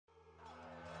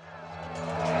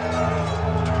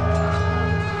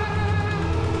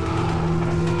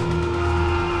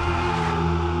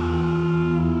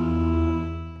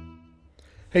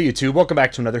Hey YouTube, welcome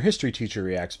back to another History Teacher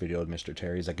Reacts video with Mr.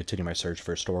 Terry as I continue my search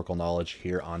for historical knowledge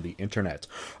here on the internet.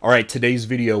 Alright, today's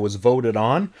video was voted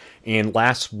on in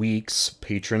last week's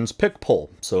Patrons Pick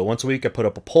Poll. So once a week I put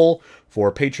up a poll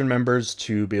for patron members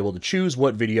to be able to choose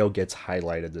what video gets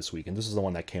highlighted this week. And this is the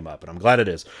one that came up, and I'm glad it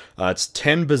is. It's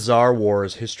 10 Bizarre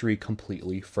Wars History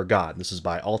Completely Forgot. This is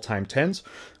by All Time 10's,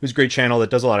 who's a great channel that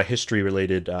does a lot of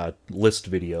history-related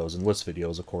list videos, and list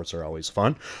videos, of course, are always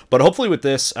fun. But hopefully with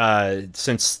this,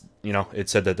 since it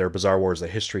said that they're Bizarre Wars that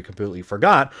history completely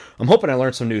forgot, I'm hoping I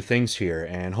learned some new things here,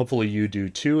 and hopefully you do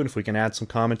too, and if we can add some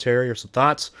commentary or some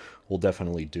thoughts, we'll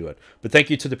definitely do it. But thank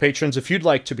you to the patrons. If you'd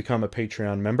like to become a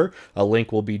Patreon member, a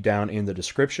link will be down in the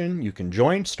description. You can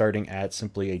join starting at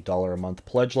simply $1 a month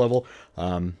pledge level,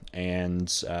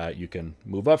 and you can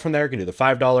move up from there. You can do the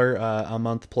 $5 a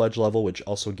month pledge level, which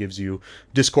also gives you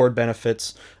Discord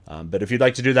benefits. But if you'd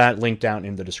like to do that, link down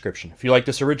in the description. If you like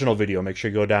this original video, make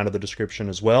sure you go down to the description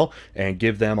as well and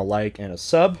give them a like and a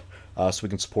sub. So we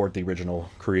can support the original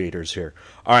creators here.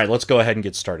 All right, let's go ahead and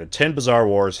get started. 10 Bizarre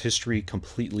Wars, History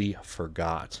Completely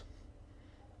Forgot.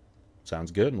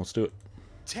 Sounds good, and let's do it.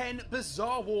 10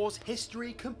 Bizarre Wars,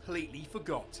 History Completely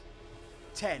Forgot.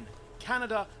 10.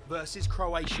 Canada versus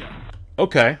Croatia.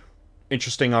 Okay,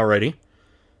 interesting already.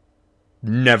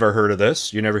 Never heard of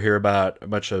this. You never hear about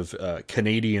much of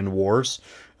Canadian wars,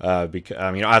 because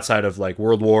outside of like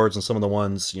world wars and some of the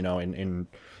ones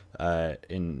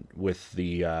with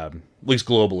the at least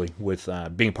globally with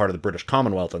being part of the British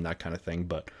Commonwealth and that kind of thing.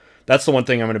 But that's the one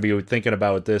thing I'm going to be thinking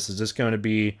about with this. Is this going to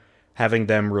be having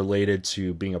them related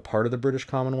to being a part of the British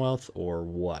Commonwealth or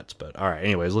what? But all right,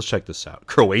 anyways, let's check this out.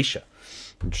 Croatia.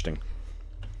 Interesting.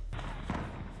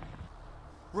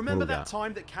 Remember that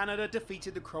time that Canada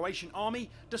defeated the Croatian army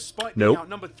despite being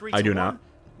outnumbered 3-1? I do not.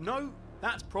 No,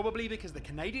 that's probably because the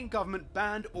Canadian government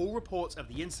banned all reports of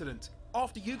the incident.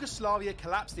 After Yugoslavia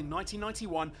collapsed in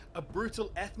 1991, a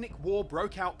brutal ethnic war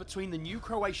broke out between the new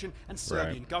Croatian and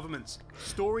Serbian governments.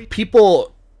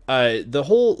 People, the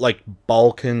whole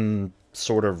Balkan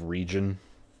sort of region,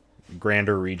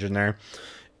 grander region there,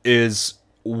 is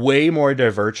way more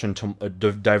diverse and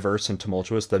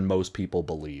tumultuous than most people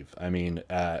believe. I mean,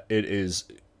 it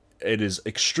is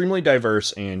extremely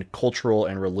diverse in cultural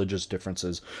and religious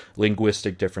differences,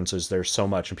 linguistic differences. There's so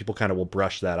much, and people kind of will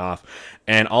brush that off.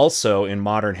 And also in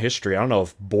modern history, I don't know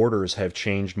if borders have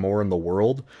changed more in the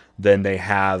world than they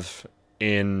have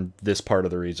in this part of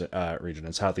the region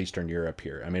in southeastern Europe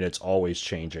here. I mean, it's always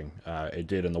changing. It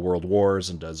did in the world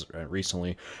wars and does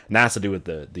recently, and that's to do with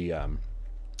the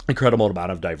incredible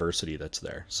amount of diversity that's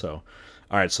there. So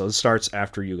all right, so this starts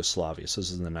after Yugoslavia. So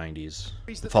this is in the 90s.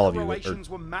 The fall of Croatians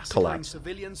were massacring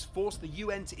civilians, forced the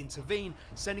UN to intervene,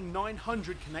 sending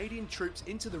 900 Canadian troops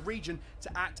into the region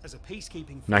to act as a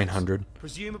peacekeeping force. 900.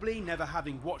 Presumably, never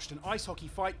having watched an ice hockey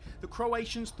fight, the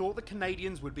Croatians thought the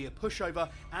Canadians would be a pushover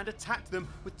and attacked them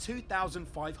with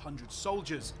 2,500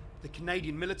 soldiers. The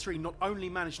Canadian military not only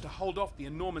managed to hold off the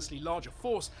enormously larger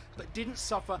force, but didn't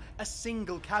suffer a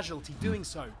single casualty doing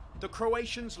so. The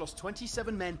Croatians lost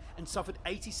 27 men and suffered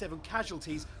 87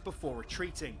 casualties before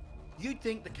retreating. You'd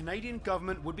think the Canadian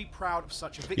government would be proud of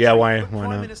such a victory, why but Prime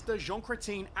not? Minister Jean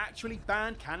Chrétien actually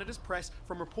banned Canada's press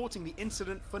from reporting the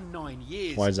incident for 9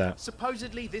 years. Why is that?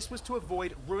 Supposedly, this was to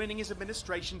avoid ruining his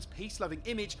administration's peace-loving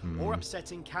image or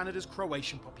upsetting Canada's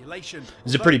Croatian population.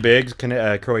 Is it pretty big?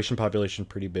 Croatian population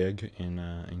pretty big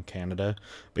in Canada,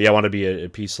 but yeah, I want to be a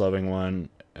peace-loving one.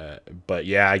 But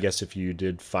yeah, I guess if you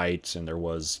did fight and there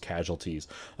was casualties,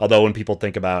 although when people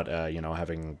think about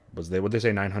having would they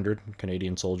say 900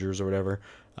 Canadian soldiers or whatever,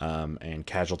 and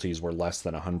casualties were less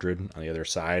than 100 on the other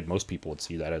side, most people would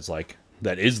see that as like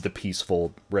that is the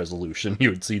peaceful resolution. You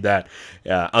would see that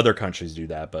other countries do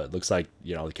that, but it looks like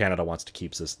Canada wants to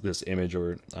keep this image,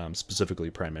 or specifically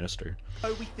Prime Minister.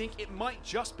 So we think it might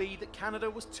just be that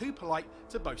Canada was too polite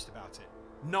to boast about it.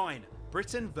 9.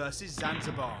 Britain versus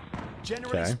Zanzibar.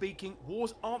 Generally speaking,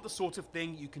 wars aren't the sort of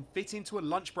thing you can fit into a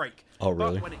lunch break. Oh,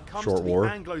 really? But when it comes to the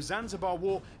Anglo-Zanzibar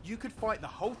War, you could fight the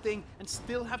whole thing and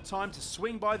still have time to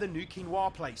swing by the new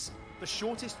quinoa place. The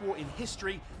shortest war in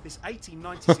history, this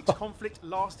 1896 conflict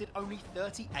lasted only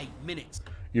 38 minutes.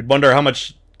 You'd wonder how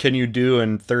much can you do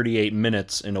in 38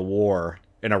 minutes in a war,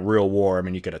 in a real war. I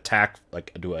mean, you could attack,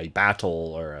 do a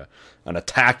battle or an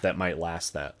attack that might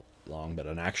last that long, but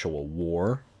an actual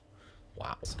war?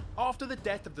 Wow. After the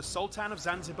death of the Sultan of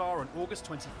Zanzibar on August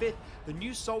 25th, the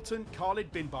new Sultan,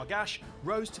 Khalid bin Bargash,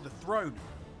 rose to the throne.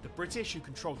 The British, who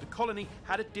controlled the colony,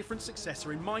 had a different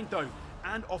successor in mind though,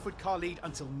 and offered Khalid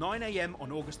until 9 AM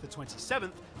on August the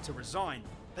 27th to resign.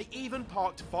 They even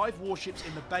parked 5 warships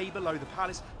in the bay below the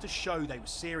palace to show they were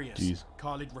serious. Jeez.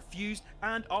 Khalid refused,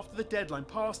 and after the deadline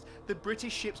passed, the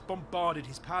British ships bombarded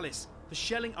his palace. The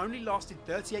shelling only lasted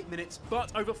 38 minutes,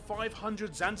 but over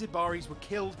 500 Zanzibaris were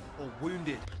killed or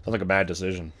wounded. Sounds like a bad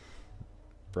decision,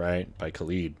 right? By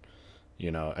Khalid.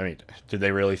 You know, I mean, did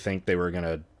they really think they were going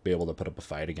to be able to put up a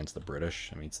fight against the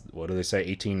British? I mean, what do they say,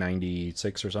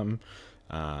 1896 or something?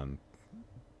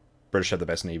 British had the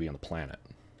best navy on the planet.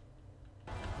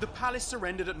 The palace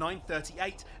surrendered at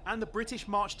 9:38, and the British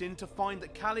marched in to find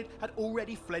that Khalid had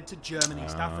already fled to Germany,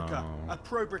 East Africa. A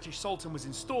pro-British sultan was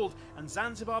installed, and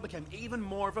Zanzibar became even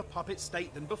more of a puppet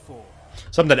state than before.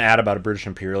 Something to add about British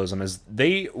imperialism is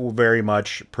they very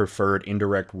much preferred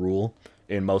indirect rule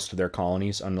in most of their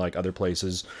colonies, unlike other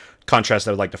places. Contrast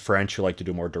that with like the French, who like to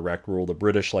do more direct rule. The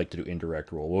British like to do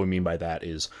indirect rule. What we mean by that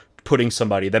is putting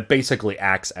somebody that basically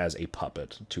acts as a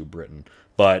puppet to Britain,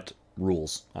 but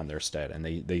rules on their stead, and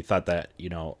they thought that, you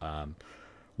know,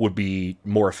 would be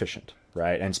more efficient,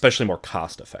 right, and especially more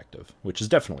cost effective, which is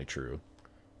definitely true,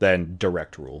 than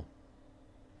direct rule.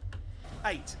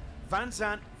 8. Van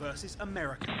Zandt versus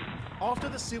America. After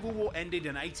the Civil War ended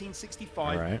in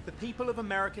 1865, the people of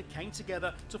America came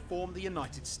together to form the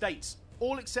United States,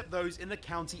 all except those in the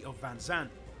county of Van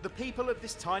Zandt. The people of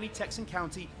this tiny Texan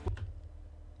county...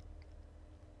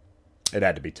 It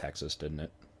had to be Texas, didn't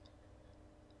it?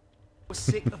 ...were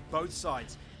sick of both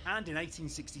sides, and in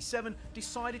 1867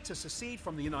 decided to secede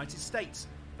from the United States.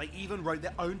 They even wrote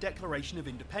their own Declaration of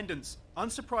Independence.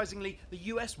 Unsurprisingly, the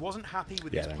US wasn't happy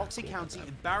with this poxy county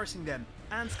embarrassing them,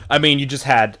 and... I mean, you just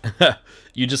had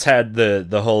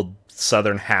the whole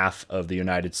southern half of the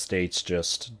United States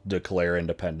just declare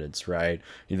independence, right?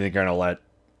 You think you're going to let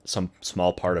some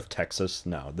small part of Texas?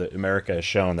 No, America has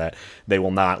shown that they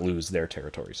will not lose their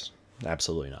territories.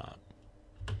 Absolutely not.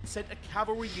 Sent a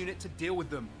cavalry unit to deal with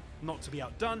them. Not to be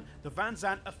outdone, the Van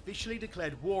Zandt officially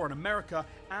declared war on America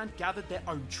and gathered their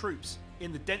own troops.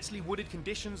 In the densely wooded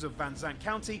conditions of Van Zandt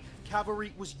County,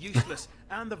 cavalry was useless,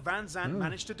 and the Van Zandt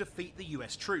managed to defeat the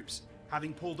US troops.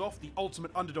 Having pulled off the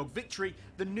ultimate underdog victory,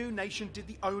 the new nation did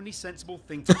the only sensible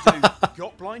thing to do,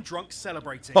 got blind drunk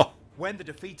celebrating. When the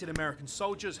defeated American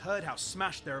soldiers heard how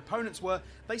smashed their opponents were,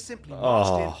 they simply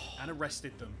marched in and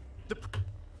arrested them.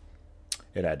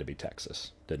 It had to be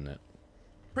Texas, didn't it?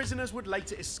 Prisoners would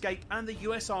later escape, and the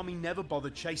US Army never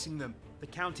bothered chasing them. The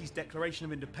county's Declaration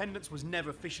of Independence was never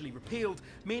officially repealed,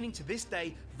 meaning to this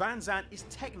day, Van Zandt is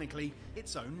technically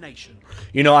its own nation.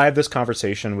 You know, I have this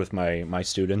conversation with my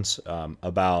students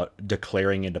about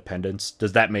declaring independence.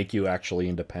 Does that make you actually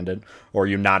independent, or are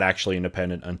you not actually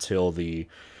independent until the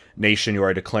nation you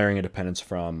are declaring independence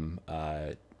from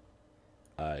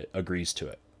agrees to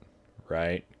it,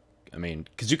 right? I mean,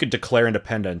 because you could declare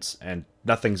independence and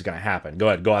nothing's going to happen. Go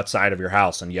ahead, go outside of your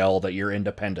house and yell that you're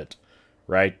independent,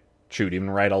 right? Shoot, even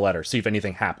write a letter. See if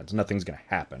anything happens. Nothing's going to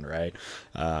happen, right?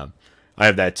 I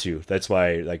have that too. That's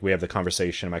why, like, we have the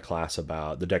conversation in my class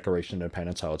about the Declaration of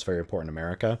Independence, how it's very important in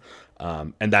America.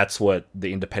 And that's what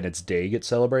the Independence Day gets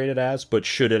celebrated as. But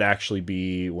should it actually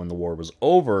be when the war was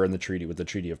over and the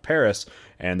Treaty of Paris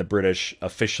and the British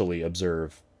officially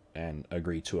observe and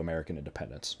agree to American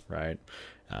independence, right?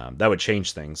 That would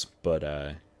change things, but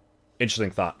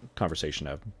interesting conversation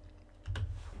to have.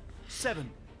 7.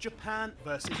 Japan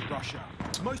versus Russia.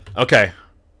 Okay,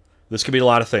 this could be a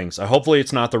lot of things. Hopefully,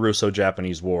 it's not the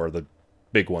Russo-Japanese War, the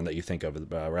big one that you think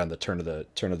of around the turn of the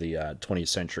 20th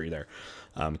century there,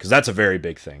 because that's a very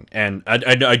big thing, and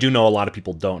I do know a lot of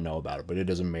people don't know about it, but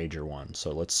it is a major one. So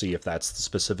let's see if that's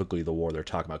specifically the war they're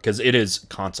talking about, because it is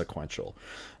consequential.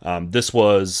 This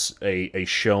was a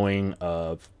showing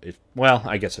of, well,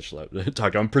 I guess I should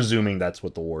talk. I'm presuming that's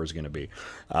what the war is going to be,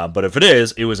 but if it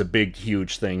is, it was a big,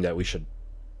 huge thing that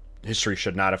history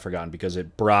should not have forgotten, because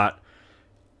it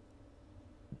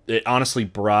honestly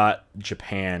brought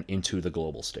Japan into the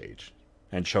global stage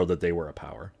and showed that they were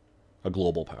a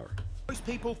global power. Most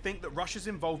people think that Russia's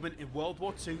involvement in World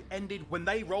War II ended when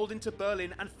they rolled into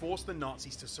Berlin and forced the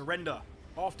Nazis to surrender.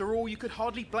 After all, you could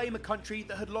hardly blame a country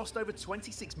that had lost over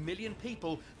 26 million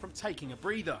people from taking a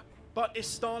breather. But if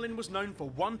Stalin was known for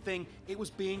one thing, it was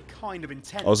being kind of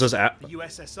intense. Oh, is this the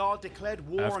USSR declared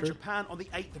war on Japan on the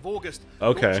 8th of August,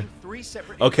 okay. launching 3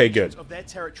 separate invasions of their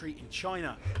territory in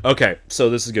China. Okay, so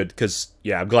this is good, because,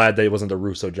 yeah, I'm glad that it wasn't the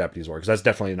Russo-Japanese War, because that's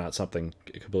definitely not something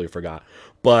I completely forgot.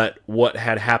 But what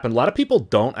had happened, a lot of people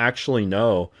don't actually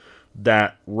know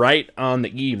that right on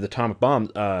the eve of the atomic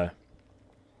bomb,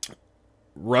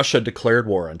 Russia declared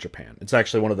war on Japan. It's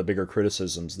actually one of the bigger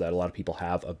criticisms that a lot of people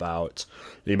have about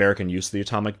the American use of the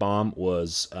atomic bomb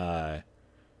was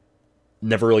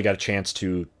never really got a chance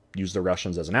to use the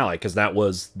Russians as an ally, because that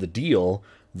was the deal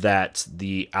that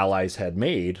the Allies had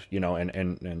made, you know,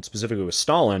 and specifically with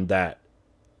Stalin, that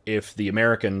if the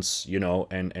Americans, you know,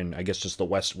 and I guess just the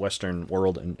Western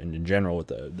world and in general with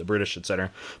the British,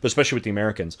 etc., but especially with the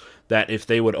Americans, that if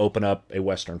they would open up a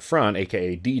Western front,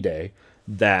 aka D-Day,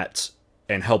 that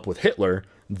and help with Hitler,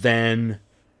 then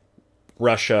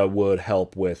Russia would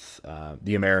help with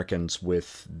the Americans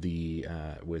with the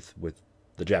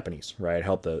Japanese, right?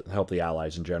 Help the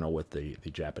Allies in general with the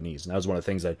Japanese. And that was one of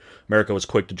the things that America was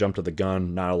quick to jump to the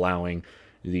gun, not allowing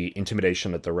the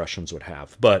intimidation that the Russians would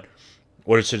have. But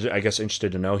what it's, I guess,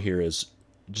 interested to know here is,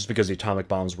 just because the atomic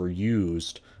bombs were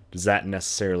used, does that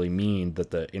necessarily mean that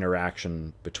the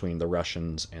interaction between the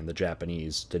Russians and the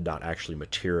Japanese did not actually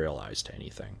materialize to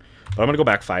anything? But I'm going to go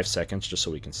back 5 seconds just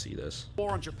so we can see this.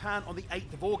 War on Japan on the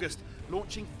 8th of August,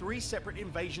 launching 3 separate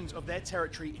invasions of their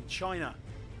territory in China.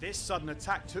 This sudden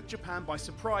attack took Japan by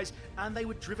surprise, and they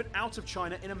were driven out of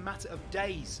China in a matter of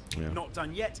days. Yeah. Not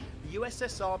done yet, the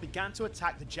USSR began to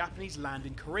attack the Japanese land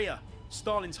in Korea.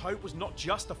 Stalin's hope was not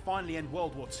just to finally end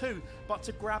World War II, but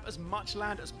to grab as much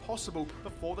land as possible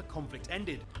before the conflict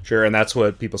ended. Sure, and that's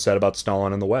what people said about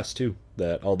Stalin in the West, too.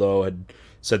 That although had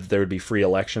said that there would be free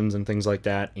elections and things like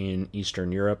that in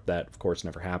Eastern Europe, that, of course,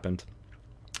 never happened.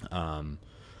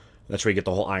 That's where you get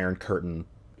the whole Iron Curtain,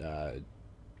 the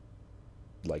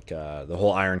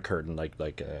whole Iron Curtain,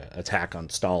 attack on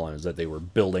Stalin, is that they were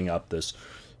building up this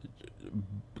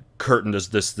curtain,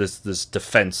 this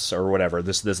defense or whatever,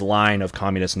 this line of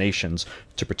communist nations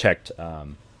to protect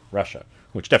Russia,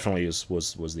 which definitely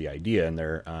was the idea. And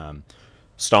their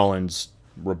Stalin's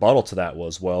rebuttal to that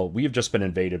was, well, we have just been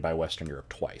invaded by Western Europe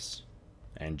twice,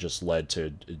 and just led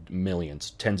to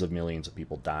millions, tens of millions of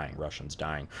people dying, Russians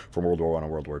dying from World War I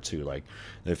and World War II. Like,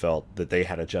 they felt that they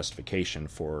had a justification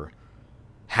for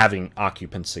having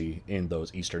occupancy in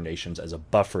those eastern nations as a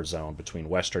buffer zone between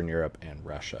Western Europe and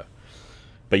Russia.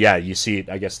 But yeah, you see it,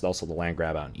 I guess, also the land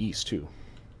grab out in east, too.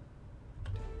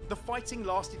 The fighting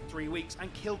lasted 3 weeks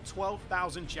and killed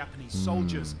 12,000 Japanese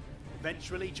soldiers.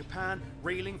 Eventually, Japan,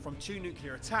 reeling from 2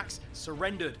 nuclear attacks,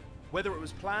 surrendered. Whether it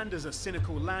was planned as a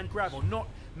cynical land grab or not,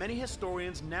 many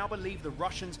historians now believe the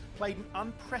Russians played an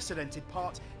unprecedented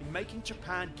part in making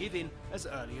Japan give in as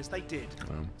early as they did.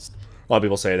 A lot of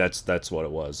people say that's what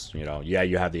it was. You know, yeah,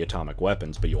 you have the atomic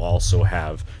weapons, but you also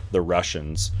have the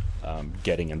Russians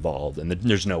getting involved, and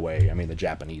there's no way. I mean, the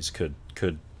Japanese could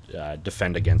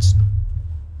defend against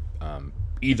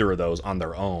either of those on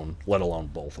their own, let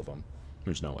alone both of them.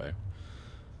 There's no way.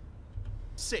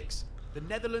 6. The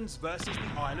Netherlands versus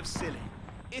the Isle of Scilly.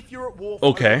 If you're at war for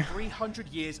over 300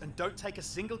 years and don't take a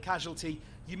single casualty,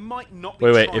 you might not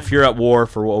be Wait, if you're at war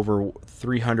for over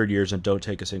 300 years and don't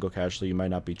take a single casualty, you might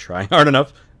not be trying hard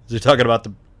enough. Is he talking about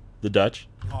the Dutch?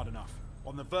 Hard enough.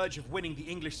 On the verge of winning the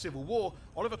English Civil War,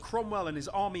 Oliver Cromwell and his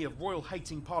army of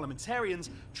royal-hating parliamentarians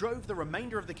drove the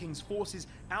remainder of the king's forces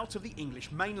out of the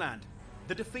English mainland.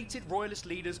 The defeated royalist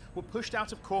leaders were pushed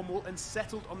out of Cornwall and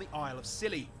settled on the Isle of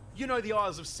Scilly. You know the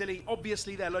Isles of Scilly,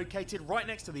 obviously they're located right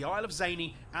next to the Isle of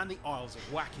Zany and the Isles of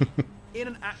Wacky. In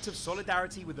an act of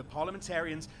solidarity with the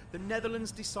parliamentarians, the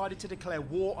Netherlands decided to declare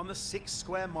war on the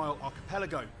 6-square-mile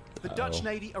archipelago. The Dutch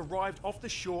Navy arrived off the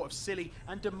shore of Scilly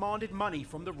and demanded money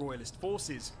from the royalist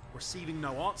forces. Receiving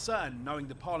no answer and knowing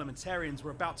the parliamentarians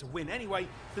were about to win anyway,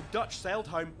 the Dutch sailed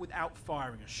home without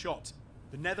firing a shot.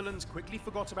 The Netherlands quickly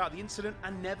forgot about the incident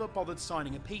and never bothered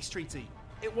signing a peace treaty.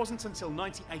 It wasn't until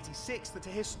 1986 that a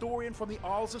historian from the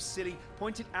Isles of Scilly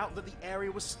pointed out that the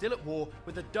area was still at war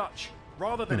with the Dutch.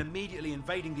 Rather than immediately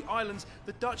invading the islands,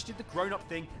 the Dutch did the grown-up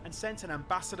thing and sent an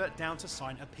ambassador down to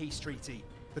sign a peace treaty.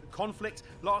 The conflict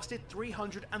lasted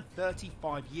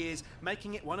 335 years,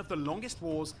 making it one of the longest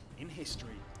wars in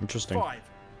history. Interesting. 5.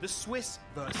 The Swiss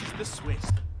versus the Swiss.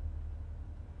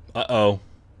 Uh-oh.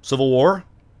 Civil War?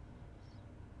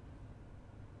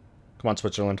 Come on,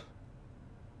 Switzerland.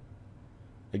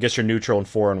 I guess you're neutral in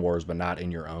foreign wars, but not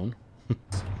in your own.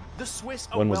 The Swiss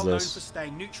are well known for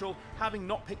staying neutral, having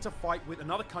not picked a fight with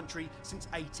another country since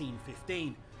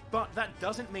 1815. But that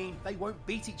doesn't mean they won't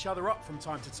beat each other up from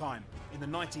time to time. In the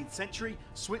 19th century,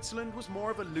 Switzerland was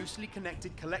more of a loosely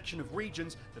connected collection of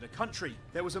regions than a country.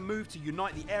 There was a move to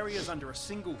unite the areas under a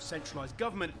single centralized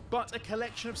government, but a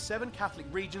collection of 7 Catholic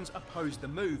regions opposed the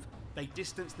move. They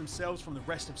distanced themselves from the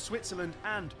rest of Switzerland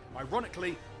and,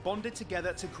 ironically, bonded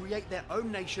together to create their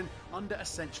own nation under a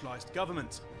centralized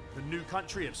government. The new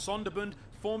country of Sonderbund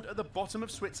formed at the bottom of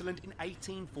Switzerland in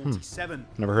 1847.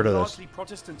 Never heard of this. Largely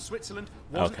Protestant Switzerland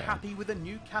wasn't happy with a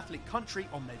new Catholic country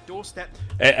on their doorstep.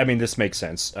 I mean, this makes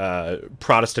sense.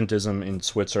 Protestantism in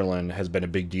Switzerland has been a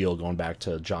big deal going back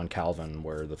to John Calvin,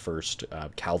 where the first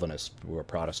Calvinists, who were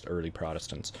early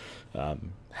Protestants,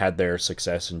 had their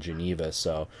success in Geneva.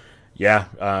 So, yeah,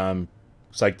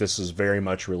 it's like this is very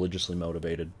much religiously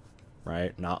motivated,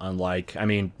 right? Not unlike, I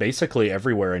mean, basically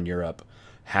everywhere in Europe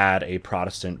had a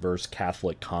Protestant versus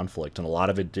Catholic conflict, and a lot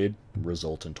of it did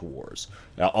result into wars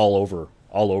all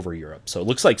over Europe. So it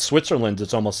looks like Switzerland,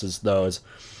 it's almost as though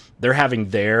they're having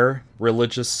their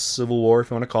religious civil war, if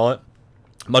you want to call it,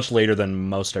 much later than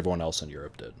most everyone else in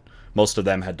Europe did. Most of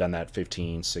them had done that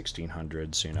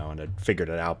 1600s, you know, and had figured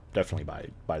it out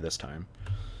definitely by this time.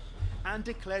 And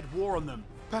declared war on them.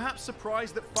 Perhaps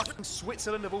surprised that fucking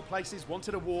Switzerland of all places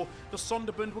wanted a war, the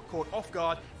Sonderbund were caught off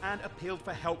guard and appealed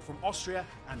for help from Austria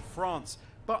and France.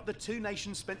 But the two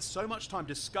nations spent so much time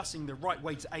discussing the right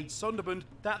way to aid Sonderbund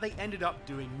that they ended up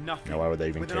doing nothing. Now, why would they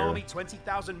even With care? an army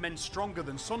 20,000 men stronger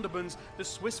than Sonderbund's, the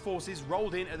Swiss forces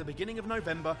rolled in at the beginning of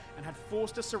November and had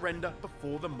forced a surrender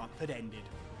before the month had ended.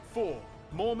 4.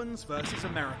 Mormons versus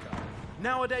America.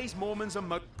 Nowadays, Mormons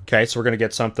are okay, so we're going to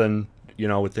get something, you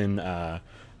know, within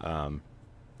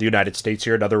the United States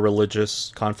here, another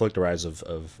religious conflict, the rise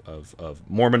of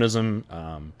Mormonism,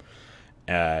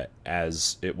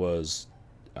 as it was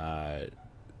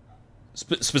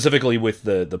specifically with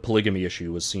the polygamy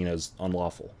issue was seen as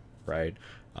unlawful, right?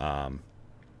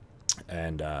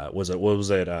 Was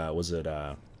it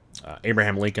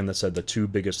Abraham Lincoln that said the two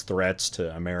biggest threats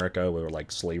to America were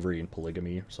like slavery and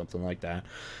polygamy or something like that?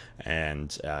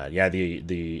 And yeah,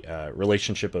 the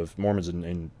relationship of Mormons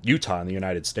in Utah and the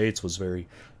United States was very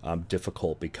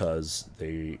difficult because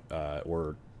they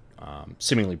were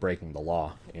seemingly breaking the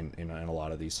law in a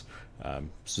lot of these,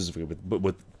 specifically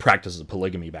with practices of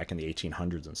polygamy back in the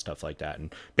 1800s and stuff like that,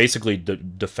 and basically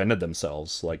defended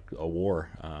themselves like a war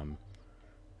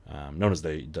known as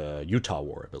the Utah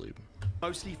War, I believe.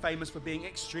 Mostly famous for being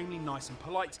extremely nice and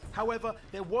polite. However,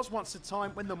 there was once a time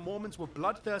when the Mormons were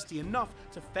bloodthirsty enough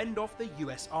to fend off the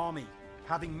US Army.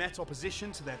 Having met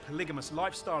opposition to their polygamous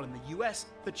lifestyle in the US,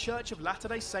 the Church of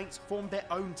Latter-day Saints formed their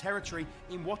own territory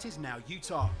in what is now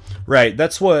Utah. Right,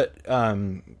 that's what,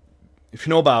 if you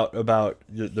know about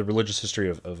the religious history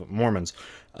of Mormons,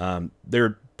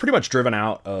 they're pretty much driven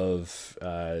out of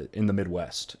in the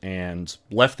Midwest and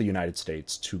left the United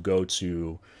States to go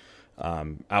to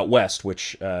out west,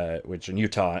 which in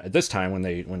Utah at this time when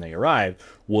they arrived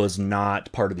was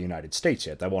not part of the United States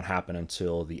yet. That won't happen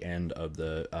until the end of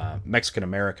the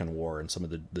Mexican-American War and some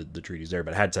of the treaties there.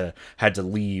 But had to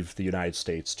leave the United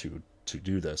States to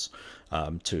do this,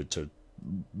 to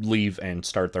leave and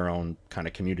start their own kind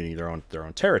of community, their own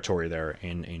territory there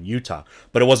in Utah.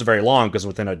 But it wasn't very long because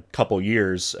within a couple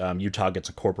years, Utah gets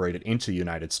incorporated into the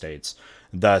United States.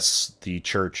 Thus, the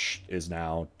church is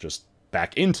now just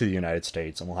back into the United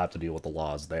States, and we'll have to deal with the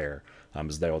laws there,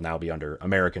 as they will now be under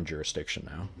American jurisdiction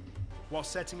now. While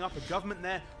setting up a government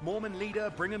there, Mormon leader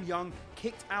Brigham Young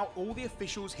kicked out all the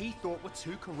officials he thought were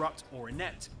too corrupt or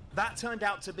inept. That turned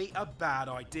out to be a bad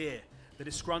idea. The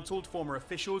disgruntled former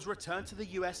officials returned to the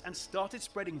US and started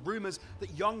spreading rumors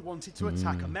that Young wanted to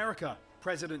attack America.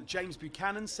 President James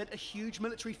Buchanan sent a huge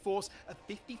military force of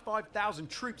 55,000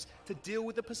 troops to deal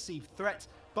with the perceived threat.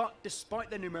 But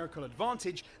despite their numerical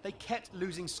advantage, they kept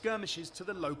losing skirmishes to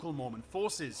the local Mormon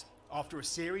forces. After a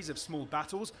series of small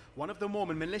battles, one of the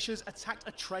Mormon militias attacked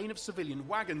a train of civilian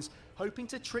wagons, hoping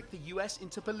to trick the US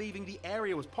into believing the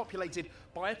area was populated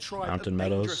by a tribe of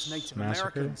dangerous Native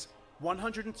Americans.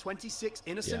 126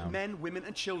 innocent men, women,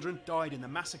 and children died in the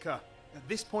massacre. At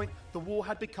this point, the war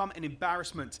had become an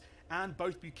embarrassment, and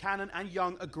both Buchanan and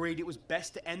Young agreed it was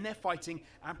best to end their fighting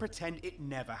and pretend it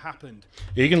never happened.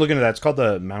 Yeah, you can look into that. It's called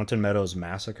the Mountain Meadows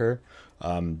Massacre.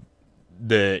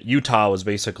 The Utah was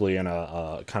basically in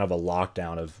a kind of a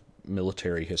lockdown of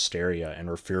military hysteria and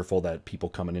were fearful that people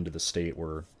coming into the state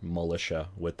were militia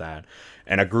with that.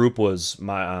 And a group was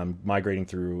migrating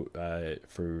through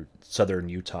for southern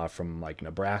Utah from like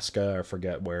Nebraska, or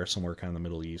forget where, somewhere kind of the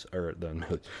Middle East or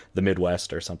the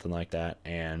Midwest or something like that,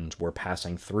 and were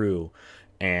passing through,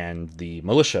 and the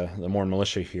Mormon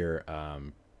militia here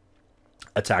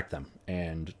attacked them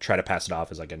and try to pass it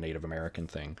off as like a Native American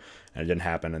thing, and it didn't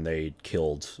happen, and they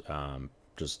killed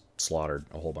just slaughtered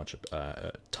a whole bunch of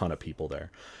a ton of people there.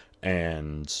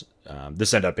 And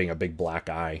this ended up being a big black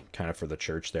eye kind of for the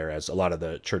church there, as a lot of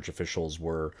the church officials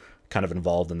were kind of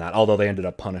involved in that, although they ended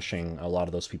up punishing a lot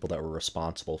of those people that were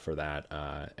responsible for that,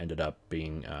 ended up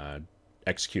being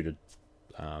executed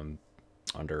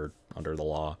under the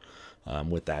law.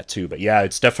 with that too. But yeah,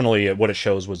 it's definitely what it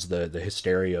shows was the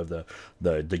hysteria of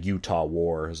the Utah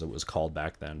War, as it was called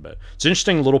back then. But it's an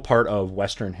interesting little part of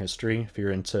Western history. If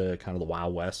you're into kind of the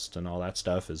Wild West and all that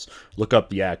stuff, is look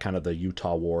up kind of the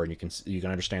Utah War, and you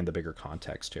can understand the bigger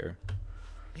context here.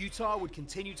 Utah would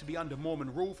continue to be under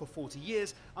Mormon rule for 40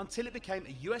 years until it became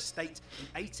a US state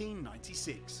in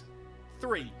 1896.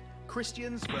 3.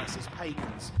 Christians versus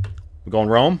pagans. We're going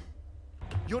Rome?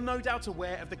 You're no doubt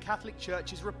aware of the Catholic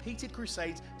Church's repeated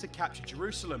crusades to capture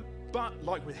Jerusalem. But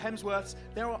like with Hemsworth's,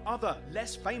 there are other,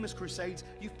 less famous crusades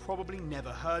you've probably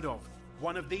never heard of.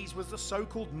 One of these was the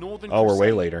so-called Northern Crusade, we're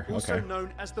way later. Also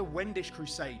known as the Wendish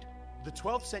Crusade. The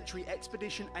 12th century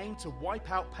expedition aimed to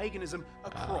wipe out paganism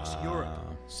across Europe,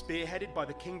 spearheaded by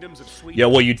the kingdoms of Sweden. Yeah,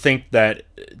 well, you'd think that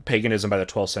paganism by the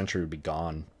 12th century would be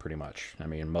gone, pretty much. I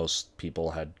mean, most people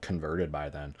had converted by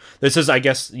then. This is, I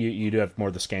guess, you do have more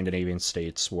of the Scandinavian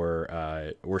states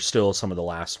were still some of the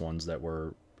last ones that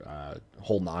were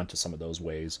holding on to some of those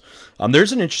ways.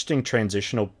 There's an interesting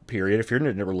transitional period, if you're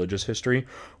into religious history,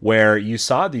 where you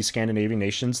saw these Scandinavian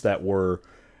nations that were,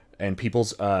 and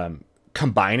people's...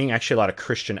 combining actually a lot of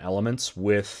Christian elements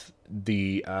with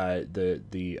the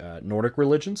Nordic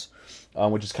religions,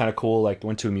 which is kind of cool. Like, I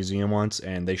went to a museum once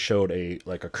and they showed a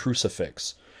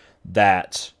crucifix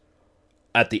that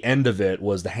at the end of it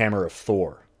was the hammer of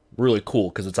Thor. Really cool,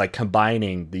 because it's like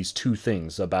combining these two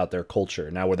things about their culture.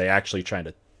 Now, were they actually trying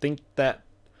to think that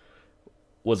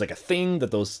was like a thing,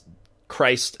 that those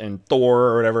Christ and Thor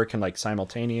or whatever can like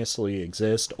simultaneously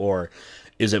exist, or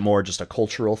is it more just a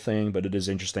cultural thing? But it is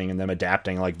interesting, and them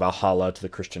adapting like Valhalla to the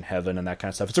Christian heaven and that kind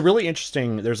of stuff. It's a really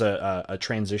interesting, there's a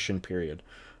transition period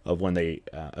of when they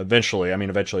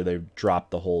eventually they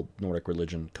dropped the whole Nordic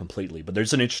religion completely, but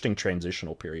there's an interesting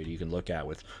transitional period you can look at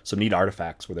with some neat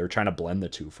artifacts where they were trying to blend the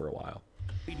two for a while.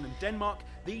 Sweden and Denmark,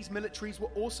 these militaries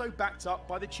were also backed up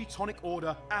by the Teutonic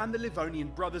Order and the Livonian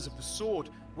Brothers of the Sword,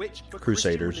 which were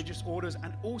Crusaders, Christian religious orders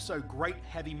and also great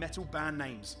heavy metal band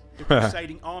names. The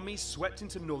crusading armies swept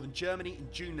into northern Germany in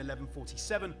June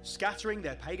 1147, scattering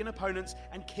their pagan opponents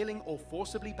and killing or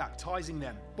forcibly baptizing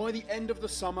them. By the end of the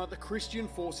summer, the Christian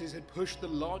forces had pushed the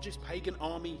largest pagan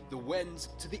army, the Wends,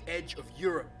 to the edge of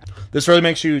Europe. This really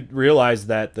makes you realize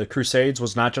that the Crusades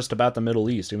was not just about the Middle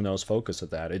East, even though it's focused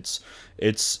at that.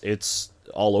 It's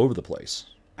all over the place.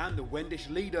 And the Wendish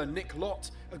leader, Nick Lott,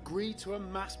 agreed to a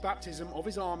mass baptism of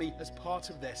his army as part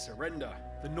of their surrender.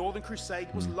 The Northern Crusade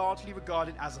was largely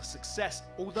regarded as a success,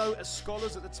 although, as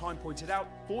scholars at the time pointed out,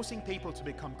 forcing people to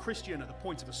become Christian at the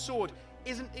point of a sword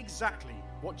isn't exactly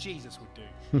what Jesus would do.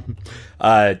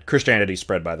 Christianity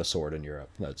spread by the sword in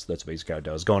Europe. That's basically how it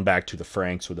does. Going back to the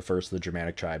Franks, were the first of the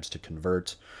Germanic tribes to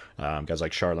convert. Guys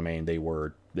like Charlemagne, they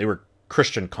were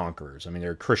Christian conquerors. I mean,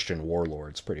 they're Christian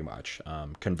warlords, pretty much,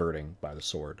 converting by the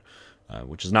sword,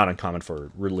 which is not uncommon for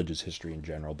religious history in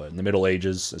general, but in the Middle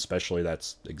Ages, especially,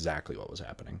 that's exactly what was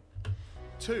happening.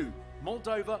 2.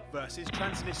 Moldova versus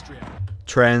Transnistria.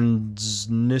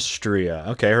 Transnistria.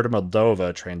 Okay, I heard of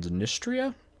Moldova.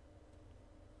 Transnistria?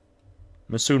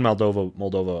 I'm assuming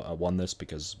Moldova won this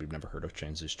because we've never heard of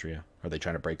Transnistria. Are they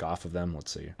trying to break off of them?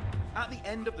 Let's see. At the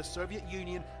end of the Soviet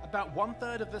Union, about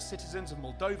 1/3 of the citizens of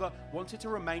Moldova wanted to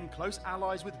remain close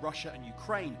allies with Russia and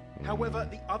Ukraine. However,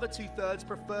 the other 2/3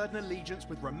 preferred an allegiance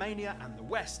with Romania and the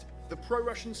West. The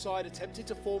pro-Russian side attempted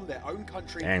to form their own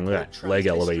country Dang, look at that leg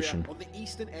elevation on the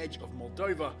eastern edge of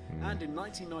Moldova, and in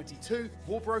 1992,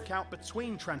 war broke out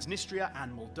between Transnistria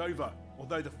and Moldova.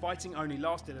 Although the fighting only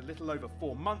lasted a little over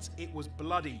 4 months, it was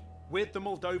bloody, with the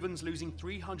Moldovans losing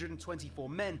 324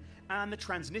 men and the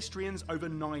Transnistrians over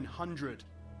 900.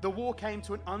 The war came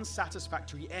to an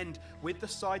unsatisfactory end, with the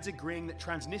sides agreeing that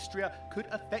Transnistria could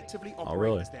effectively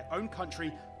operate as their own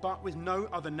country, but with no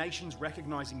other nations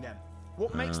recognizing them.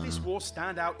 What makes this war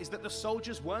stand out is that the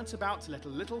soldiers weren't about to let a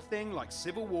little thing like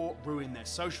civil war ruin their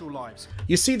social lives.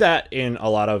 You see that in a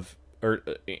lot of, or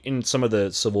in some of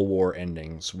the Civil War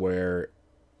endings, where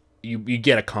you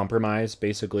get a compromise,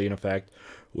 basically, in effect,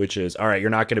 which is, all right, you're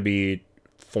not going to be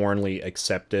foreignly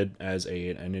accepted as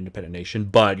an independent nation,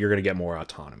 but you're going to get more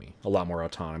autonomy, a lot more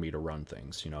autonomy to run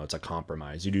things. You know, it's a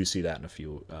compromise. You do see that in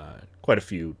quite a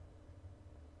few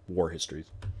war histories.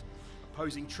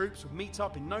 Opposing troops would meet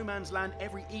up in no man's land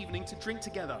every evening to drink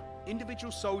together.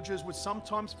 Individual soldiers would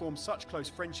sometimes form such close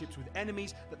friendships with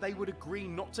enemies that they would agree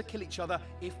not to kill each other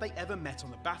if they ever met on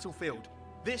the battlefield.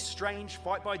 This strange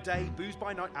fight-by-day,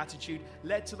 booze-by-night attitude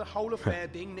led to the whole affair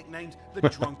being nicknamed the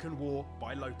Drunken War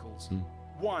by locals.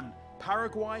 1.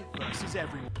 Paraguay versus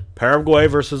everyone. Paraguay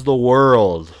versus the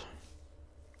world.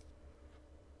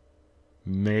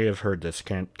 May have heard this,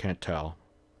 can't tell.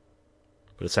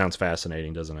 But it sounds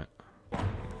fascinating, doesn't it?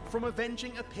 From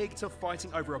avenging a pig to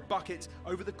fighting over a bucket,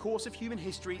 over the course of human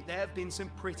history, there have been some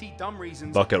pretty dumb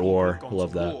reasons Bucket war, people have gone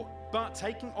love to that. war. But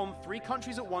taking on 3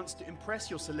 countries at once to impress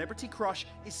your celebrity crush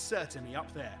is certainly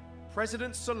up there.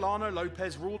 President Solano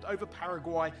Lopez ruled over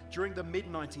Paraguay during the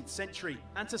mid-19th century,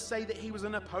 and to say that he was a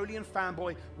Napoleon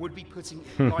fanboy would be putting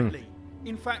it lightly.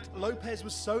 In fact, Lopez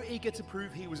was so eager to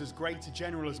prove he was as great a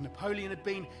general as Napoleon had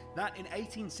been that in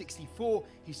 1864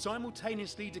 he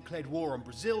simultaneously declared war on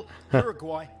Brazil,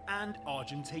 Uruguay, and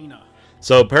Argentina.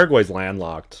 So Paraguay's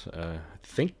landlocked. I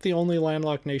think the only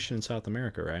landlocked nation in South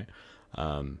America, right?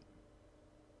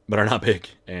 But are not big.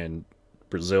 And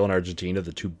Brazil and Argentina,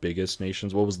 the 2 biggest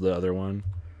nations. What was the other one?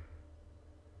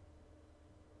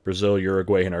 Brazil,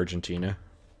 Uruguay, and Argentina.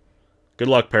 Good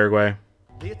luck, Paraguay.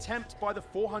 The attempt by the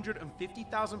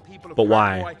 450,000 people of Paraguay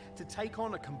Paraguay to take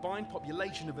on a combined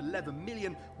population of 11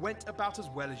 million went about as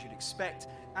well as you'd expect,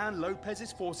 and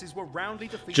Lopez's forces were roundly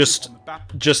defeated on the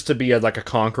battlefield. Just to be like a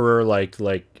conqueror, like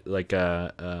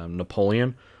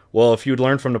Napoleon. Well, if you'd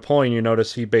learned from Napoleon, you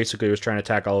notice he basically was trying to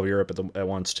attack all of Europe at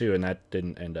once too, and that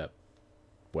didn't end up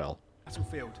well.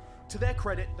 Battlefield. To their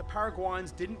credit, the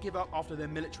Paraguayans didn't give up after their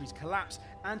military's collapse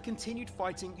and continued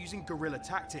fighting using guerrilla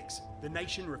tactics. The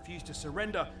nation refused to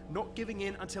surrender, not giving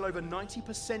in until over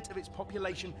 90% of its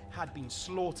population had been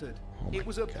slaughtered. It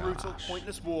was a brutal,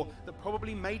 pointless war that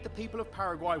probably made the people of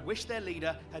Paraguay wish their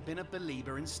leader had been a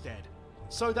believer instead.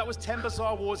 So that was 10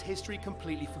 Bizarre Wars history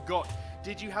completely forgot.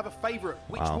 Did you have a favorite?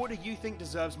 Which war do you think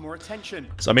deserves more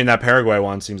attention? So I mean, that Paraguay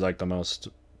one seems like the most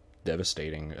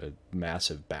devastating,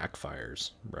 massive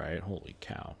backfires, right? Holy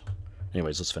cow.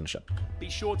 Anyways, let's finish up. Be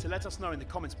sure to let us know in the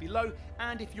comments below,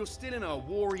 and if you're still in a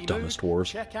war-y mood,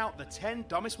 check out the 10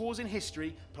 dumbest wars in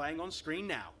history playing on screen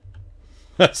now.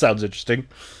 That sounds interesting.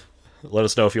 Let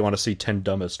us know if you want to see 10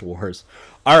 dumbest wars.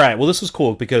 Alright, well this was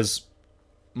cool because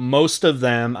most of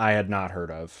them I had not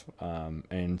heard of,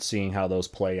 and seeing how those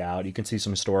play out, you can see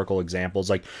some historical examples,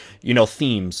 like, you know,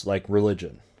 themes like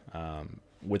religion,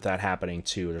 with that happening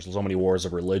too. There's so many wars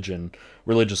of religion,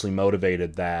 religiously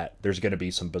motivated, that there's going to be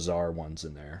some bizarre ones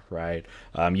in there, right?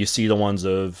 You see the ones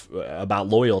about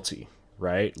loyalty,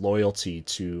 right? Loyalty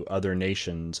to other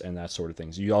nations and that sort of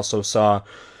things. You also saw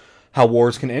how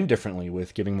wars can end differently,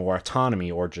 with giving more autonomy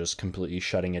or just completely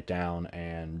shutting it down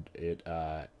and it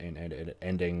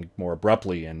ending more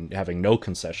abruptly and having no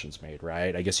concessions made,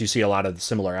 right? I guess you see a lot of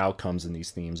similar outcomes in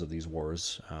these themes of these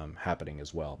wars happening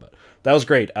as well. But that was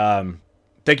great.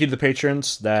 Thank you to the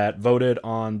patrons that voted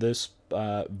on this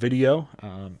video.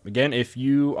 Again, if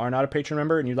you are not a patron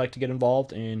member and you'd like to get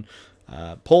involved in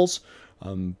polls,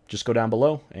 just go down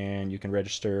below and you can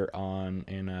register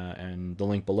in the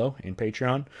link below in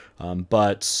Patreon.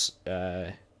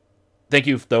 Thank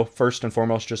you, though, first and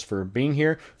foremost, just for being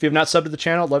here. If you have not subbed to the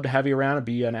channel, I'd love to have you around and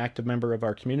be an active member of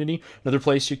our community. Another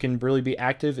place you can really be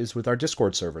active is with our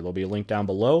Discord server. There'll be a link down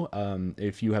below.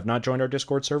 If you have not joined our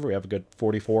Discord server, we have a good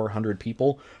 4,400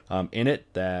 people in it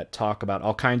that talk about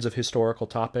all kinds of historical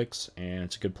topics, and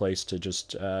it's a good place to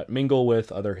just mingle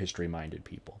with other history-minded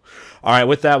people. All right,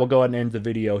 with that, we'll go ahead and end the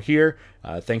video here.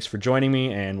 Thanks for joining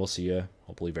me, and we'll see you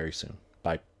hopefully very soon.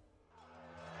 Bye.